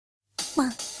1,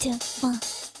 2, 1.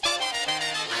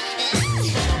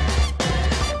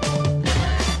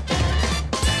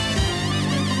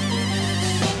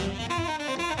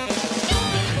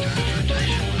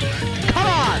 Come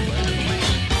on!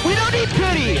 We don't need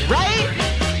pity, right?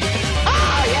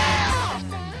 Oh yeah!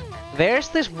 There's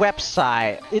this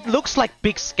website. It looks like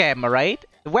big scam, right?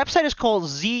 The website is called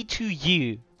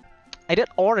Z2U. I did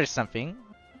order something.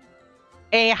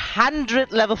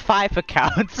 100 level 5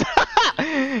 accounts.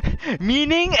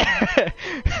 Meaning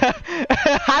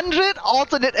 100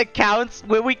 alternate accounts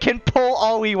where we can pull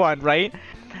all we want, right?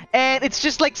 And it's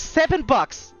just like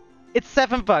 $7. It's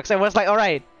 $7. I was like,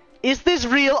 alright, is this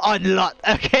real or not?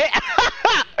 Okay.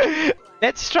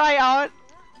 Let's try out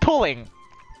pulling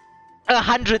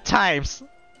 100 times.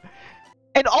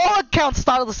 And all accounts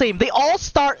start the same. They all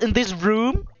start in this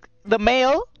room, the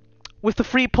mail, with the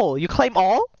free pull. You claim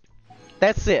all.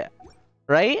 That's it.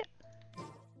 Right?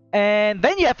 And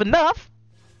then you have enough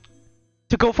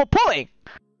to go for pulling.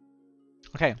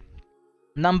 Okay.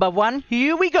 Number 1,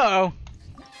 here we go.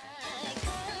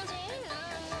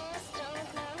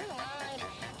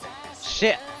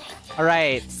 Shit.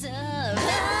 Alright.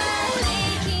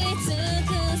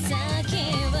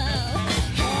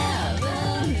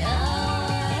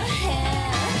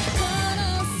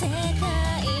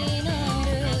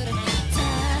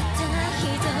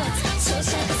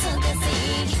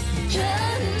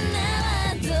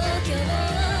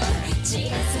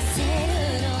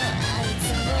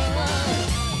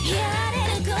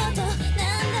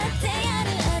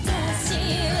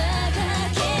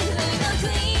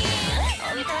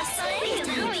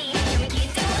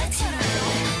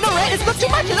 It's not too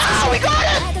much! Oh, we got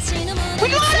it! We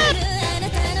got it!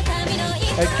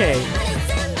 Okay.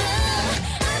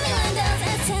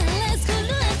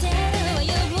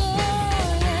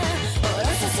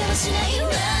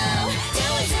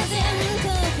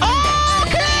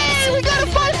 Okay! We got a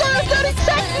 530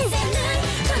 seconds!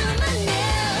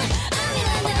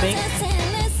 I think.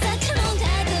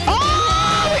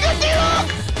 Oh! We got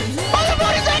Duke!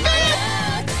 540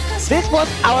 seconds! This was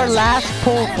our last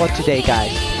pull for today,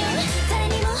 guys.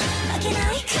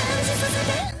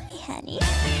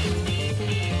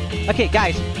 Okay,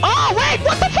 guys. Oh, wait!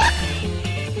 What the fuck?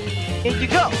 Here you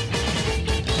go.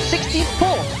 16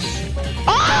 pull.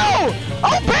 Oh!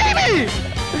 Oh, baby!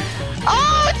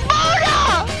 Oh, it's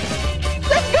Mona!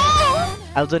 Let's go!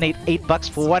 I'll donate $8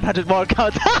 for 100 more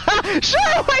accounts.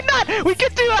 Sure, why not? We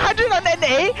could do 100 on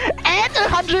NA and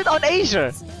 100 on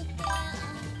Asia.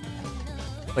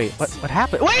 Wait, what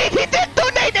happened? Wait, he did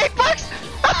donate $8!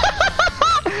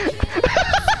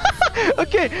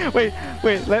 Okay, wait,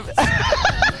 let me...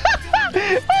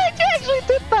 Wait, you actually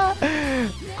did that!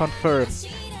 Confirm.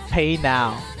 Pay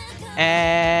now.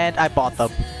 And I bought them.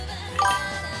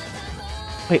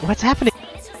 Wait, what's happening?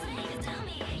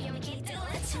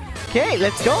 Okay,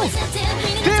 let's go!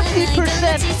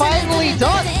 50% finally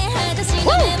done!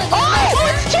 Woo!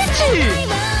 Oh, it's Chichi!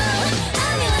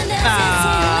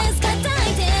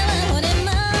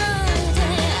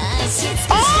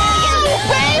 Oh,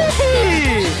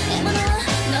 baby!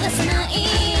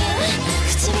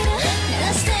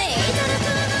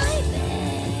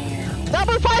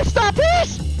 Number 5 star,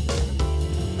 please!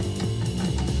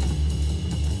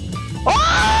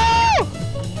 Oh!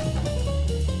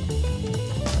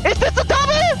 Is this a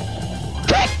double?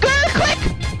 Click, girl, click!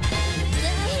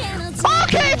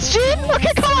 Okay, it's Jean!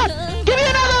 Okay, come on! Give me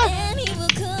another!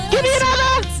 Give me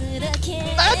another!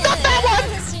 Not that one!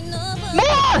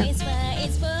 More!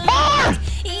 More!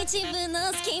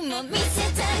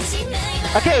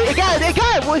 Okay, again,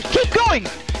 keep going!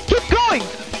 Keep going!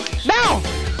 Now!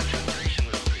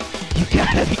 You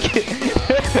gotta be kidding.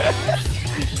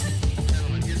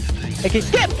 Okay,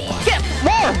 skip! Skip!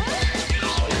 More!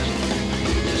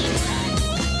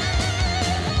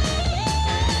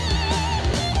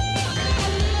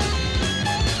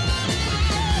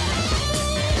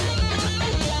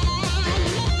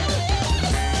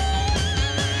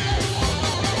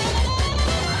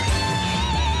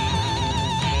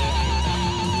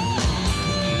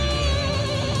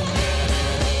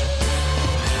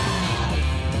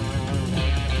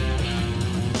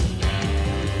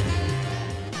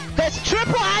 That's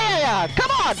triple Ayaya!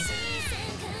 Come on!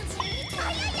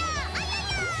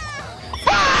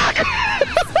 Fuck!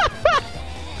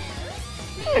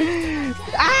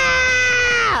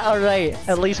 Ah! Alright,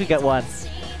 at least we got one.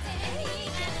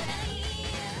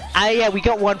 Yeah, we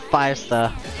got 1 5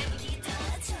 star.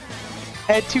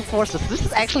 And 2 4 stars. This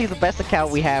is actually the best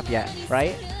account we have yet,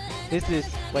 right? This is...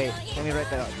 Wait, let me write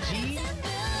that out. G...